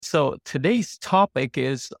So today's topic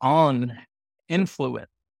is on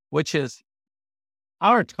influence, which is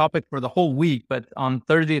our topic for the whole week. But on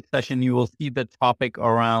Thursday's session, you will see the topic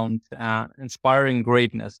around inspiring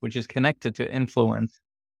greatness, which is connected to influence.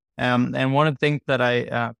 And one of the things that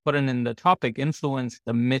I put in the topic, influence,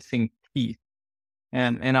 the missing piece.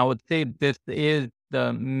 And I would say this is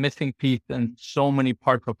the missing piece in so many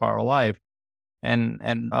parts of our life. And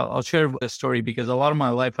I'll share a story because a lot of my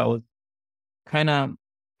life I was kind of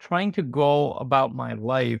trying to go about my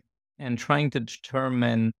life and trying to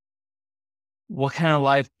determine what kind of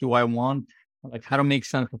life do I want, like how to make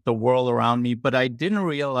sense of the world around me. But I didn't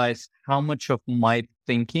realize how much of my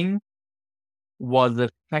thinking was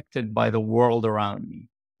affected by the world around me.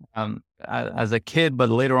 As a kid, but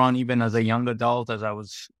later on, even as a young adult, as I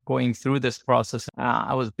was going through this process,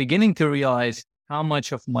 I was beginning to realize how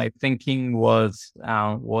much of my thinking was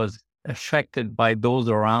affected by those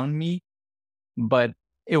around me. But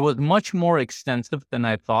it was much more extensive than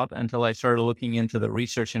I thought until I started looking into the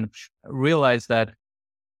research and realized that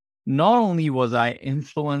not only was I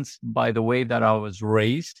influenced by the way that I was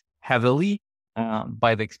raised heavily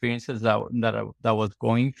by the experiences that I was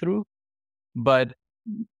going through, but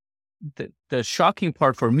the shocking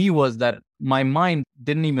part for me was that my mind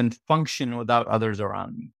didn't even function without others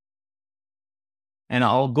around me. And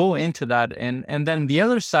I'll go into that. And then the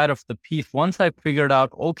other side of the piece, once I figured out,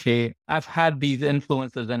 okay, I've had these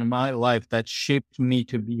influences in my life that shaped me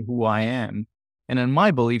to be who I am. And in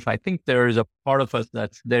my belief, I think there is a part of us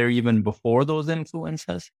that's there even before those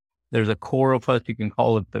influences. There's a core of us, you can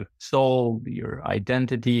call it the soul, your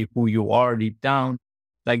identity, who you are deep down,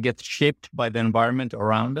 that gets shaped by the environment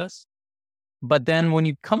around us. But then when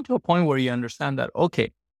you come to a point where you understand that,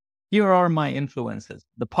 okay, here are my influences,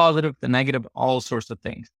 the positive, the negative, all sorts of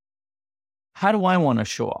things. How do I want to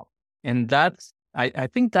show up? And I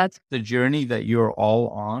think that's the journey that you're all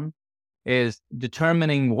on, is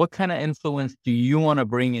determining what kind of influence do you want to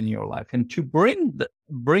bring in your life. And to bring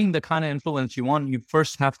the kind of influence you want, you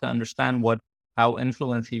first have to understand how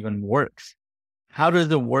influence even works. How does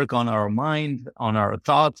it work on our mind, on our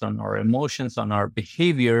thoughts, on our emotions, on our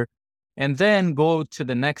behavior? And then go to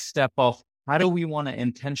the next step of how do we want to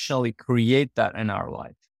intentionally create that in our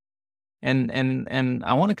life? And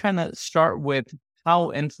I want to kind of start with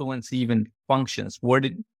how influence even functions. Where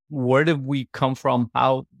did we come from?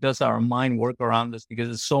 How does our mind work around this? Because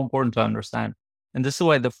it's so important to understand. And this is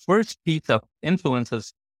why the first piece of influence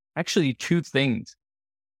is actually two things.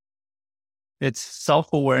 It's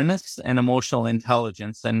self-awareness and emotional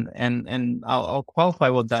intelligence. And I'll qualify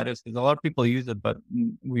what that is, because a lot of people use it, but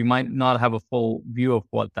we might not have a full view of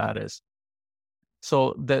what that is.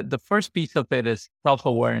 So the first piece of it is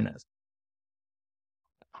self-awareness.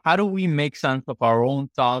 How do we make sense of our own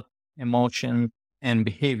thoughts, emotions, and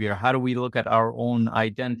behavior? How do we look at our own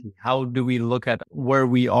identity? How do we look at where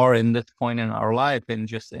we are in this point in our life and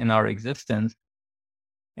just in our existence?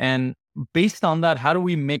 And based on that, how do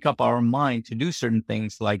we make up our mind to do certain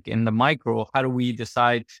things? Like in the micro, how do we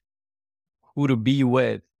decide who to be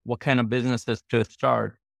with, what kind of businesses to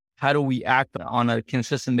start? How do we act on a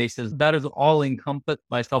consistent basis? That is all encompassed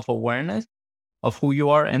by self-awareness of who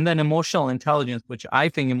you are. And then emotional intelligence, which I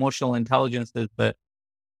think emotional intelligence is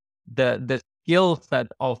the skill set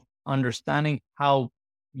of understanding how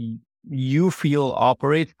you feel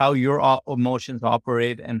operate, how your emotions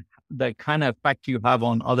operate, and the kind of effect you have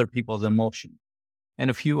on other people's emotions.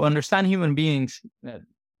 And if you understand human beings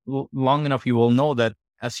long enough, you will know that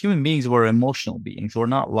as human beings, we're emotional beings. We're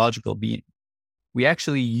not logical beings. We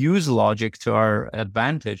actually use logic to our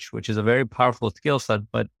advantage, which is a very powerful skill set.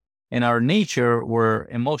 But in our nature, we're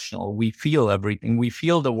emotional. We feel everything. We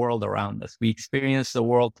feel the world around us. We experience the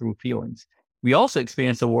world through feelings. We also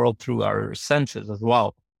experience the world through our senses as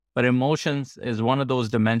well. But emotions is one of those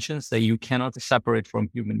dimensions that you cannot separate from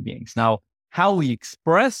human beings. Now, how we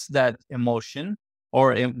express that emotion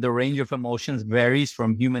or the range of emotions varies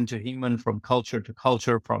from human to human, from culture to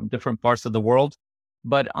culture, from different parts of the world.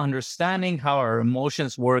 But understanding how our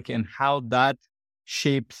emotions work and how that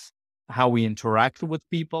shapes how we interact with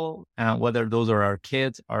people, whether those are our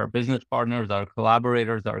kids, our business partners, our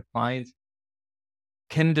collaborators, our clients,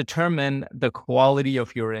 can determine the quality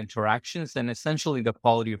of your interactions and essentially the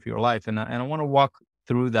quality of your life. And I want to walk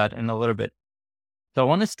through that in a little bit. So I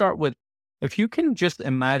want to start with, if you can just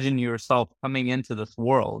imagine yourself coming into this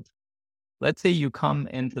world. Let's say you come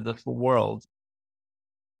into this world,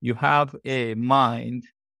 you have a mind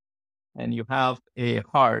and you have a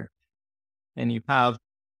heart and you have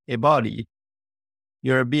a body.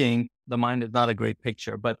 You're a being. The mind is not a great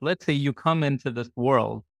picture, but let's say you come into this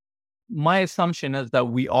world. My assumption is that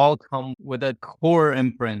we all come with a core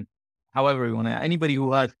imprint however you want to. Anybody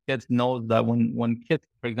who has kids knows that when kids,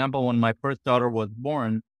 for example, when my first daughter was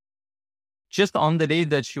born, just on the day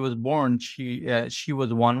that she was born, she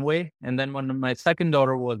was one way, and then when my second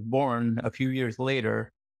daughter was born a few years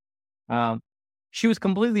later, um, she was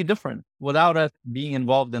completely different without us being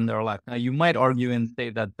involved in their life. Now, you might argue and say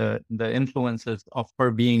that the influences of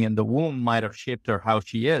her being in the womb might have shaped her how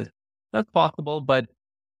she is. That's possible, but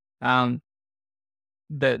um,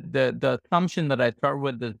 the assumption that I start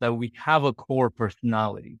with is that we have a core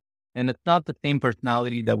personality, and it's not the same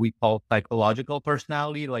personality that we call psychological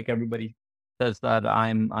personality. Like everybody says that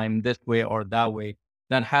I'm this way or that way.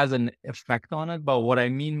 That has an effect on it. But what I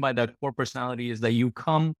mean by that core personality is that you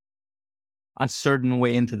come a certain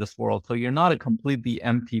way into this world. So you're not a completely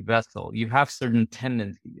empty vessel. You have certain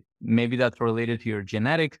tendencies. Maybe that's related to your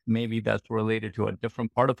genetics. Maybe that's related to a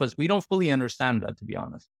different part of us. We don't fully understand that, to be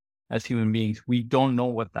honest. As human beings, we don't know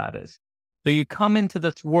what that is. So you come into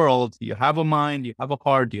this world, you have a mind, you have a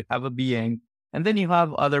heart, you have a being, and then you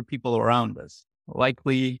have other people around us,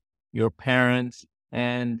 likely your parents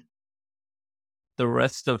and the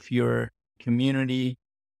rest of your community,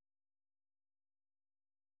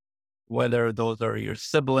 whether those are your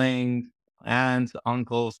siblings, aunts,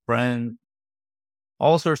 uncles, friends,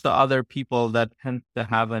 all sorts of other people that tend to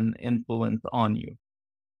have an influence on you,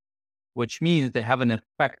 which means they have an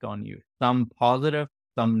effect on you, some positive,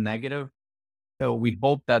 some negative. So we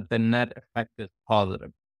hope that the net effect is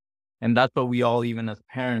positive. And that's what we all, even as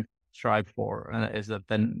parents, strive for, is that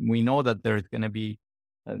then we know that there's going to be,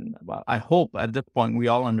 well, I hope at this point we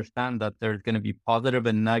all understand that there's going to be positive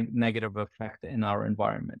and negative effect in our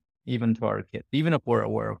environment, even to our kids, even if we're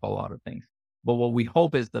aware of a lot of things. But what we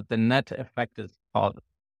hope is that the net effect is positive.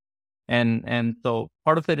 And so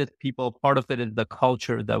part of it is people, part of it is the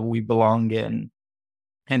culture that we belong in.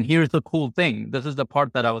 And here's the cool thing. This is the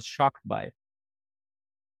part that I was shocked by.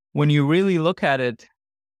 When you really look at it,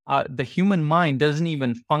 the human mind doesn't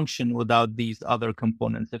even function without these other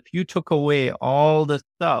components. If you took away all the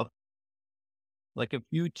stuff, like if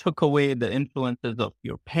you took away the influences of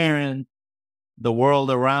your parents, the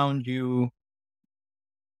world around you,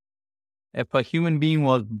 if a human being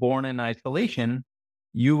was born in isolation,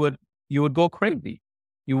 you would go crazy.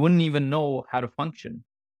 You wouldn't even know how to function.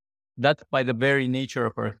 That's by the very nature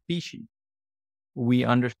of our species. We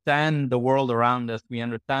understand the world around us. We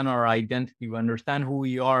understand our identity. We understand who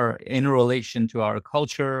we are in relation to our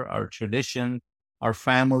culture, our tradition, our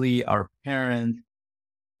family, our parents,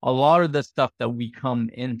 a lot of the stuff that we come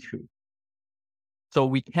into. So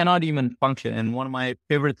we cannot even function. And one of my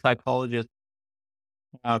favorite psychologists,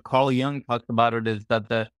 Carl Jung, talks about it is that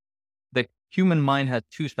the human mind has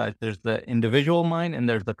two sides. There's the individual mind and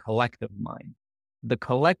there's the collective mind. The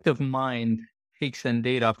collective mind takes in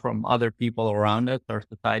data from other people around us, our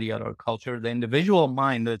society, our culture. The individual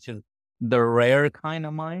mind, which is the rare kind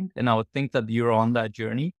of mind, and I would think that you're on that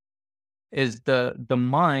journey, is the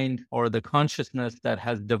mind or the consciousness that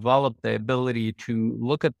has developed the ability to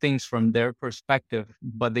look at things from their perspective,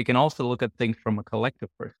 but they can also look at things from a collective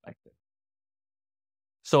perspective.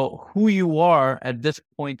 So who you are at this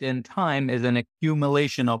point in time is an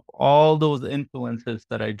accumulation of all those influences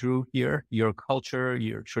that I drew here, your culture,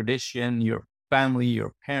 your tradition, your family,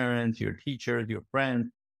 your parents, your teachers, your friends.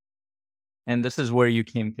 And this is where you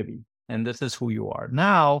came to be. And this is who you are.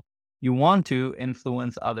 Now you want to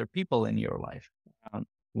influence other people in your life.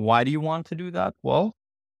 Why do you want to do that? Well,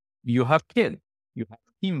 you have kids, you have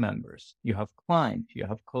team members, you have clients, you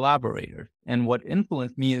have collaborators. And what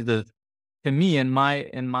influenced me is this. To me, in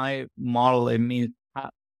my model, it means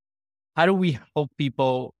how do we help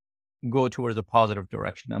people go towards a positive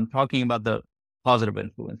direction? I'm talking about the positive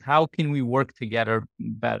influence. How can we work together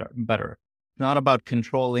better? It's not about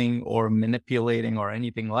controlling or manipulating or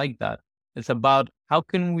anything like that. It's about how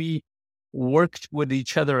can we work with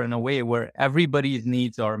each other in a way where everybody's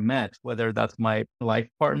needs are met, whether that's my life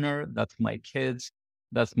partner, that's my kids,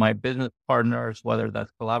 that's my business partners, whether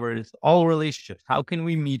that's collaborators, all relationships. How can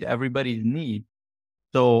we meet everybody's needs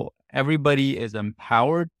so everybody is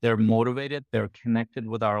empowered, they're motivated, they're connected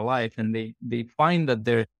with our life, and they find that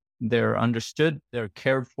they're understood, they're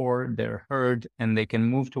cared for, they're heard, and they can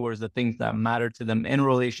move towards the things that matter to them in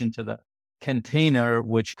relation to the container,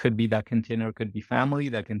 which could be that container could be family,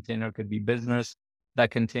 that container could be business,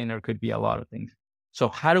 that container could be a lot of things. So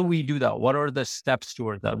how do we do that? What are the steps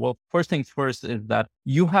towards that? Well, first things first is that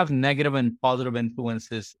you have negative and positive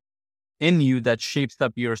influences in you that shapes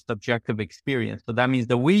up your subjective experience. So that means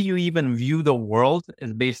the way you even view the world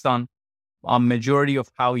is based on a majority of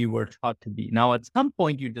how you were taught to be. Now, at some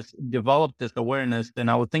point, you just develop this awareness, and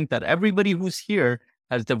I would think that everybody who's here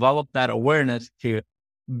has developed that awareness to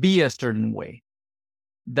be a certain way.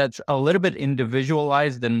 that's a little bit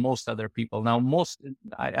individualized than most other people. Now,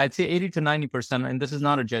 I'd say 80 to 90%, and this is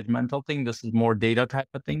not a judgmental thing, this is more data type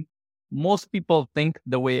of thing. Most people think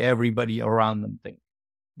the way everybody around them thinks.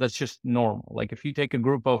 That's just normal. Like if you take a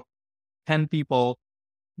group of 10 people,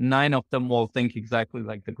 9 of them will think exactly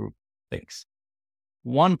like the group thinks.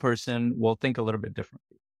 One person will think a little bit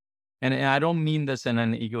differently. And I don't mean this in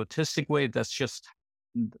an egotistic way. That's just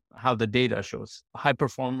how the data shows. High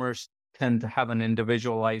performers tend to have an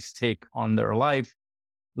individualized take on their life.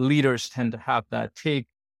 Leaders tend to have that take.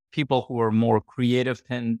 People who are more creative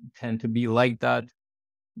tend to be like that.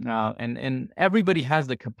 And everybody has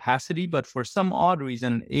the capacity, but for some odd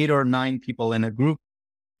reason, 8 or 9 people in a group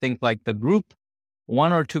think like the group.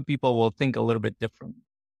 1 or 2 people will think a little bit different.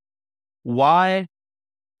 Why?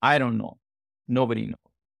 I don't know. Nobody knows.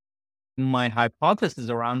 My hypothesis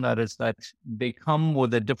around that is that they come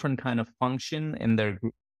with a different kind of function in their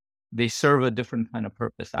group. They serve a different kind of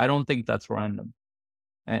purpose. I don't think that's random.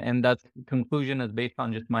 And that conclusion is based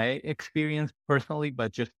on just my experience personally,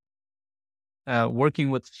 but just working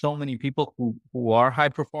with so many people who are high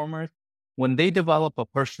performers. When they develop a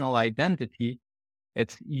personal identity,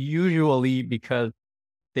 it's usually because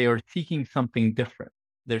they are seeking something different.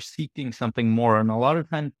 They're seeking something more. And a lot of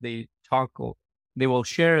times they will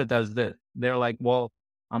share it as this. They're like, well,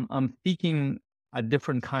 I'm seeking a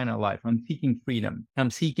different kind of life. I'm seeking freedom.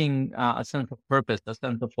 I'm seeking a sense of purpose, a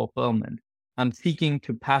sense of fulfillment. I'm seeking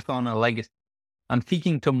to pass on a legacy. I'm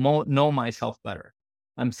seeking to know myself better.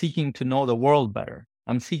 I'm seeking to know the world better.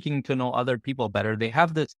 I'm seeking to know other people better. They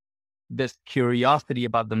have this curiosity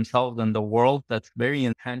about themselves and the world that's very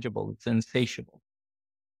intangible. It's insatiable.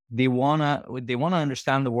 They wanna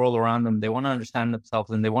understand the world around them. They want to understand themselves,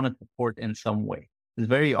 and they want to support in some way. It's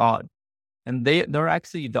very odd, and they're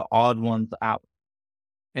actually the odd ones out.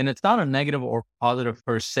 And it's not a negative or positive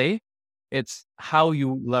per se. It's how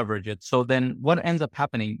you leverage it. So then what ends up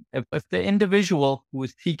happening, if the individual who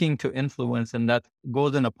is seeking to influence and that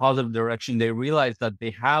goes in a positive direction, they realize that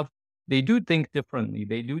they do think differently.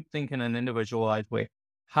 They do think in an individualized way.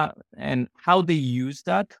 How they use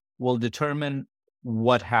that will determine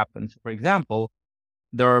what happens. For example,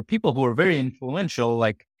 there are people who are very influential,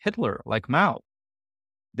 like Hitler, like Mao.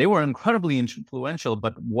 They were incredibly influential,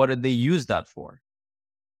 but what did they use that for?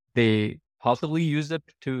 They possibly used it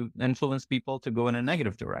to influence people to go in a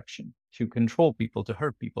negative direction, to control people, to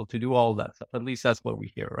hurt people, to do all that stuff. At least that's what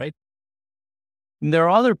we hear, right? And there are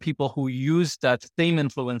other people who use that same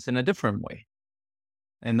influence in a different way.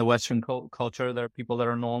 In the Western culture, there are people that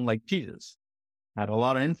are known like Jesus, had a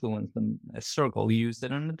lot of influence in a circle. He used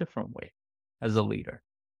it in a different way as a leader.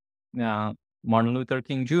 Martin Luther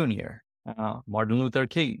King Jr., Martin Luther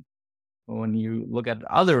King. When you look at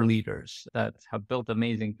other leaders that have built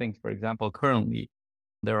amazing things, for example, currently,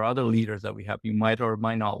 there are other leaders that we have. You might or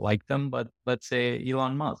might not like them, but let's say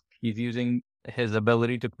Elon Musk, he's using his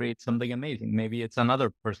ability to create something amazing. Maybe it's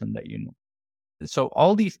another person that you know. So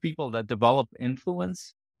all these people that develop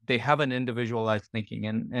influence, they have an individualized thinking.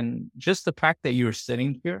 And just the fact that you're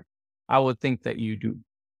sitting here, I would think that you do.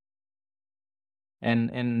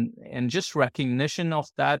 And just recognition of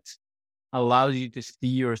that allows you to see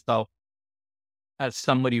yourself as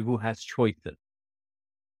somebody who has choices.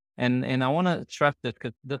 And I want to stress this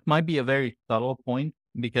because this might be a very subtle point,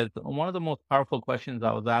 because one of the most powerful questions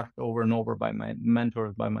I was asked over and over by my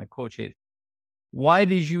mentors, by my coaches, why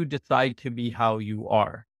did you decide to be how you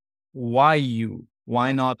are? Why you?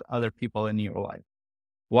 Why not other people in your life?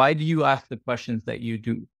 Why do you ask the questions that you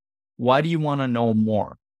do? Why do you want to know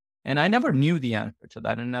more? And I never knew the answer to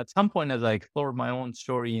that. And at some point, as I explored my own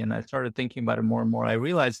story and I started thinking about it more and more, I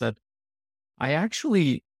realized that I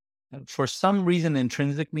actually, for some reason,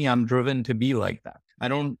 intrinsically, I'm driven to be like that. I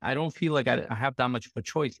don't feel like I have that much of a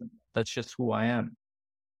choice. That's just who I am.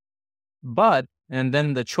 And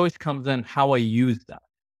then the choice comes in how I use that.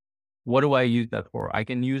 What do I use that for? I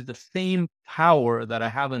can use the same power that I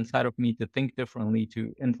have inside of me to think differently,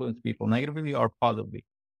 to influence people negatively or positively.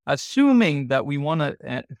 Assuming that we want to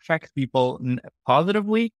affect people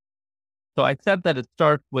positively. So I said that it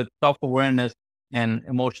starts with self-awareness and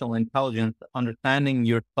emotional intelligence, understanding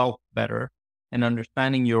yourself better and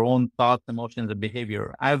understanding your own thoughts, emotions, and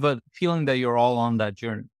behavior. I have a feeling that you're all on that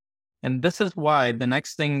journey. And this is why the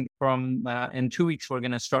next thing from in 2 weeks, we're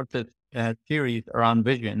going to start this series around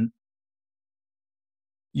vision.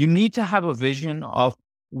 You need to have a vision of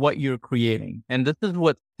what you're creating. And this is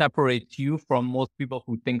what separates you from most people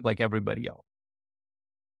who think like everybody else.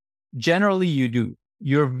 Generally, you do.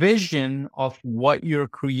 Your vision of what you're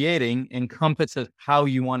creating encompasses how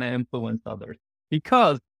you want to influence others.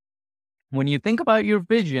 Because when you think about your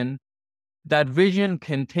vision, that vision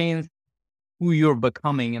contains who you're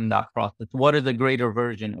becoming in that process. What is a greater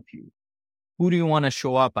version of you? Who do you want to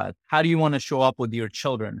show up as? How do you want to show up with your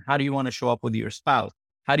children? How do you want to show up with your spouse?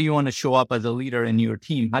 How do you want to show up as a leader in your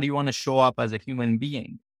team? How do you want to show up as a human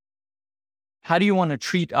being? How do you want to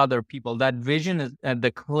treat other people? That vision is,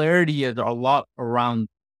 the clarity is a lot around.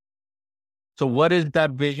 So what is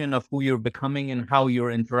that vision of who you're becoming and how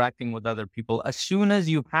you're interacting with other people? As soon as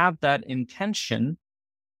you have that intention,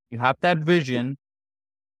 you have that vision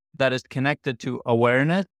that is connected to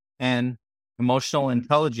awareness and emotional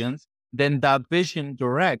intelligence, then that vision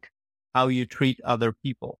directs how you treat other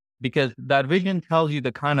people, because that vision tells you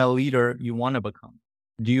the kind of leader you want to become.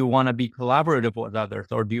 Do you want to be collaborative with others,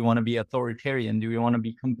 or do you want to be authoritarian? Do you want to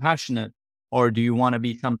be compassionate, or do you want to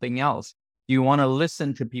be something else? Do you want to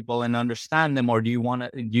listen to people and understand them, or do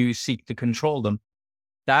you seek to control them?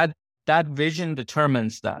 That vision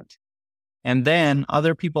determines that. And then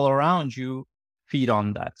other people around you feed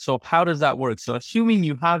on that. So how does that work? So assuming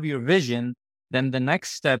you have your vision, then the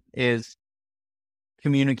next step is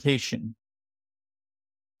communication.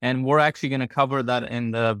 And we're actually going to cover that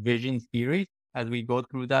in the vision series as we go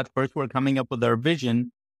through that. First, we're coming up with our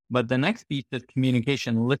vision, but the next piece is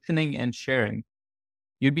communication, listening and sharing.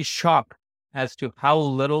 You'd be shocked as to how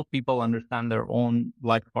little people understand their own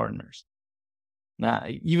life partners. Now,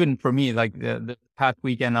 even for me, like the past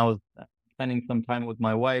weekend, I was spending some time with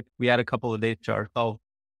my wife. We had a couple of days to ourselves.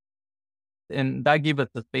 And that gave us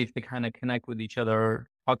the space to kind of connect with each other,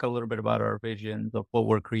 talk a little bit about our visions of what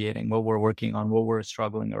we're creating, what we're working on, what we're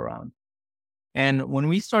struggling around. And when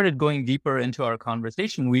we started going deeper into our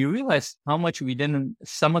conversation, we realized how much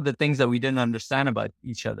some of the things that we didn't understand about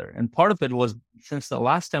each other. And part of it was, since the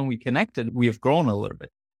last time we connected, we have grown a little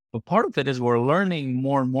bit. But part of it is we're learning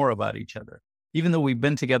more and more about each other, even though we've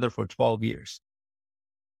been together for 12 years.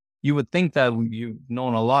 You would think that you've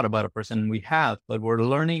known a lot about a person, and we have, but we're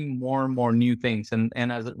learning more and more new things. And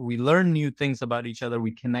as we learn new things about each other,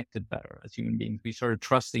 we connected better as human beings. We started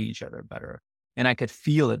trusting each other better. And I could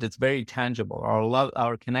feel it. It's very tangible. Our love,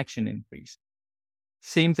 our connection increased.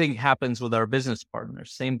 Same thing happens with our business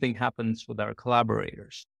partners. Same thing happens with our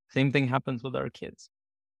collaborators. Same thing happens with our kids.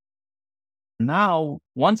 Now,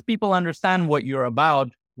 once people understand what you're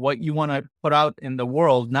about, what you want to put out in the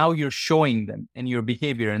world, now you're showing them in your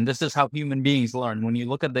behavior. And this is how human beings learn. When you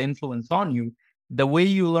look at the influence on you, the way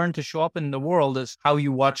you learn to show up in the world is how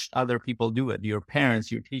you watched other people do it. Your parents,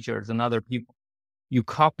 your teachers, and other people. You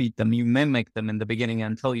copied them, you mimicked them in the beginning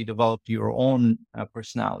until you developed your own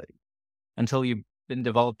personality, until you've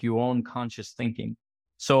developed your own conscious thinking.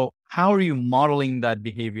 So how are you modeling that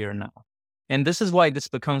behavior now? And this is why this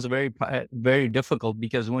becomes very, very difficult,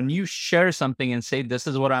 because when you share something and say, this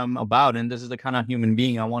is what I'm about, and this is the kind of human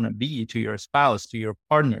being I want to be to your spouse, to your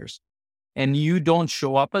partners, and you don't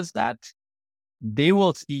show up as that, they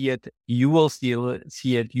will see it, you will see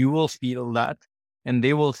it, you will feel that, and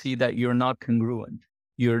they will see that you're not congruent.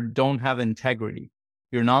 You don't have integrity.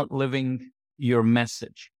 You're not living your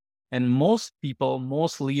message. And most people,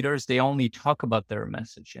 most leaders, they only talk about their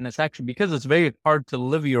message. And it's actually because it's very hard to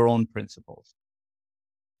live your own principles.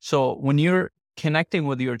 So when you're connecting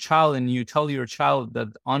with your child and you tell your child that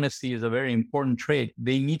honesty is a very important trait,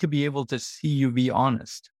 they need to be able to see you be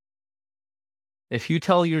honest. If you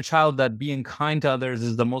tell your child that being kind to others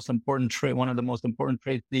is the most important trait, one of the most important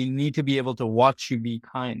traits, they need to be able to watch you be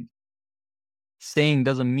kind. Saying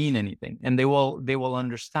doesn't mean anything, and they will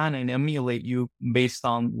understand and emulate you based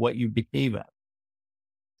on what you behave at,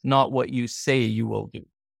 not what you say you will do.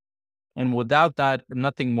 And without that,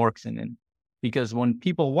 nothing works in it. Because when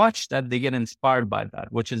people watch that, they get inspired by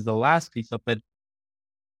that, which is the last piece of it,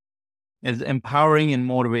 is empowering and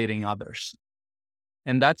motivating others.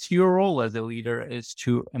 And that's your role as a leader, is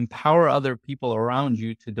to empower other people around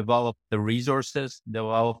you to develop the resources,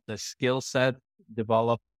 develop the skill set,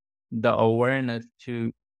 develop the awareness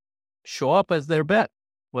to show up as their best,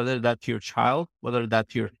 whether that's your child, whether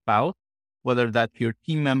that's your spouse, whether that's your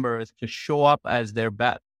team member, is to show up as their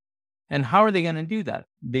best. And how are they going to do that?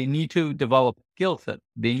 They need to develop skill set.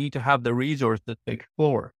 They need to have the resources to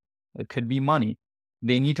explore. It could be money.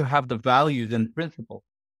 They need to have the values and principles.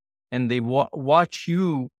 And they watch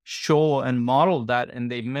you show and model that, and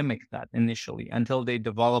they mimic that initially until they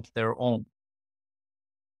develop their own.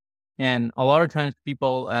 And a lot of times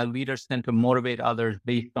people, leaders tend to motivate others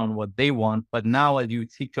based on what they want. But now as you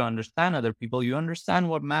seek to understand other people, you understand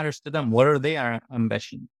what matters to them. What are their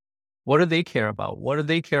ambitions? What do they care about? What do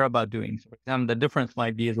they care about doing? So for example, the difference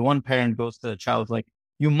might be is one parent goes to the child like,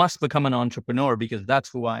 you must become an entrepreneur because that's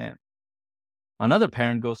who I am. Another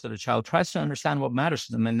parent goes to the child, tries to understand what matters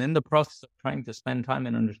to them. And in the process of trying to spend time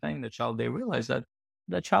in understanding the child, they realize that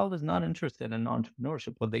the child is not interested in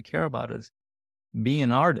entrepreneurship. What they care about is be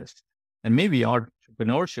an artist. And maybe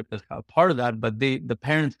entrepreneurship is a part of that, but the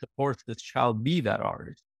parents support this child be that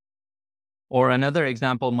artist. Or another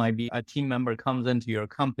example might be a team member comes into your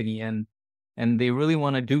company and they really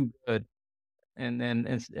want to do good. And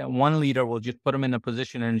then one leader will just put them in a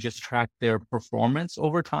position and just track their performance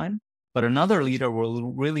over time. But another leader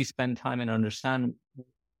will really spend time and understand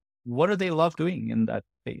what do they love doing in that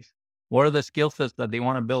space? What are the skill sets that they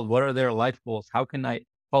want to build? What are their life goals? How can I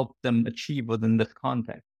help them achieve within this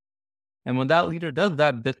context? And when that leader does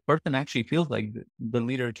that, this person actually feels like the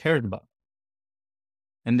leader cares about.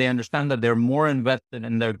 And they understand that they're more invested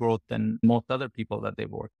in their growth than most other people that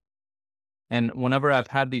they've worked. And whenever I've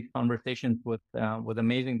had these conversations with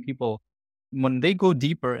amazing people, when they go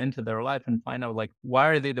deeper into their life and find out like why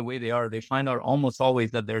are they the way they are, they find out almost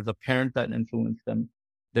always that there's a parent that influenced them,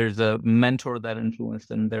 there's a mentor that influenced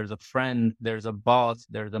them, there's a friend, there's a boss,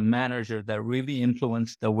 there's a manager that really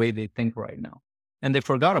influenced the way they think right now, and they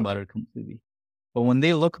forgot about it completely. But when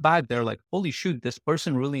they look back, they're like, holy shoot, this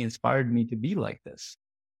person really inspired me to be like this.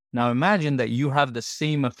 Now imagine that you have the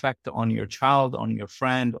same effect on your child, on your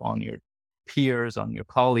friend, on your peers, on your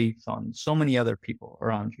colleagues, on so many other people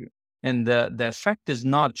around you. And the effect is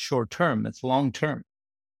not short term, it's long term.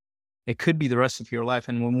 It could be the rest of your life.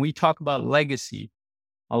 And when we talk about legacy,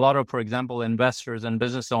 a lot of, for example, investors and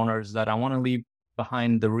business owners that I want to leave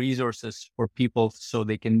behind the resources for people so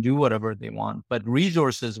they can do whatever they want. But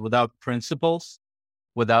resources without principles,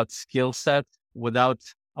 without skill sets, without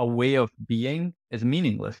a way of being is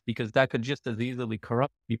meaningless, because that could just as easily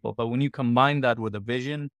corrupt people. But when you combine that with a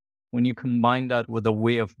vision, when you combine that with a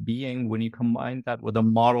way of being, when you combine that with a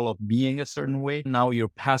model of being a certain way, now you're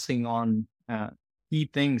passing on key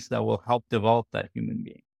things that will help develop that human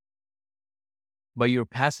being. But you're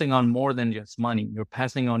passing on more than just money. You're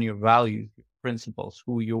passing on your values, your principles,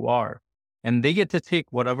 who you are. And they get to take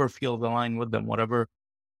whatever feels aligned with them, whatever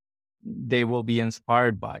they will be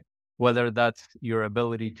inspired by, whether that's your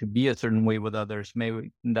ability to be a certain way with others,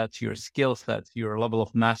 maybe that's your skill sets, your level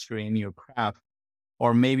of mastery in your craft,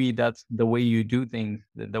 or maybe that's the way you do things,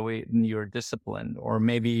 the way you're disciplined, or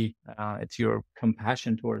maybe it's your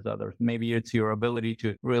compassion towards others. Maybe it's your ability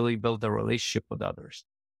to really build a relationship with others.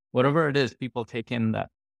 Whatever it is, people take in that.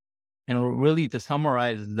 And really to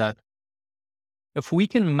summarize that, if we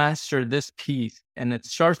can master this piece, and it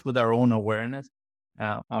starts with our own awareness,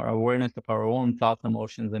 our awareness of our own thoughts,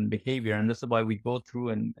 emotions, and behavior. And this is why we go through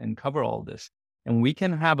and cover all this. And we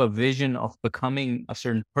can have a vision of becoming a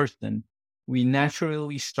certain person. We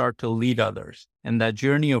naturally start to lead others. And that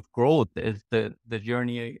journey of growth is the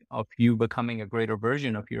journey of you becoming a greater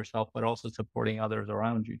version of yourself, but also supporting others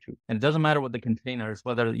around you too. And it doesn't matter what the container is,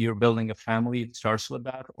 whether you're building a family, it starts with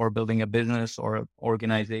that, or building a business or an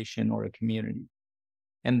organization or a community.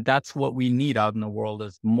 And that's what we need out in the world,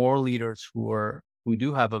 is more leaders who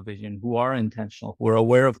do have a vision, who are intentional, who are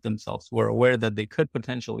aware of themselves, who are aware that they could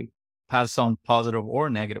potentially pass on positive or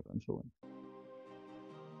negative influence.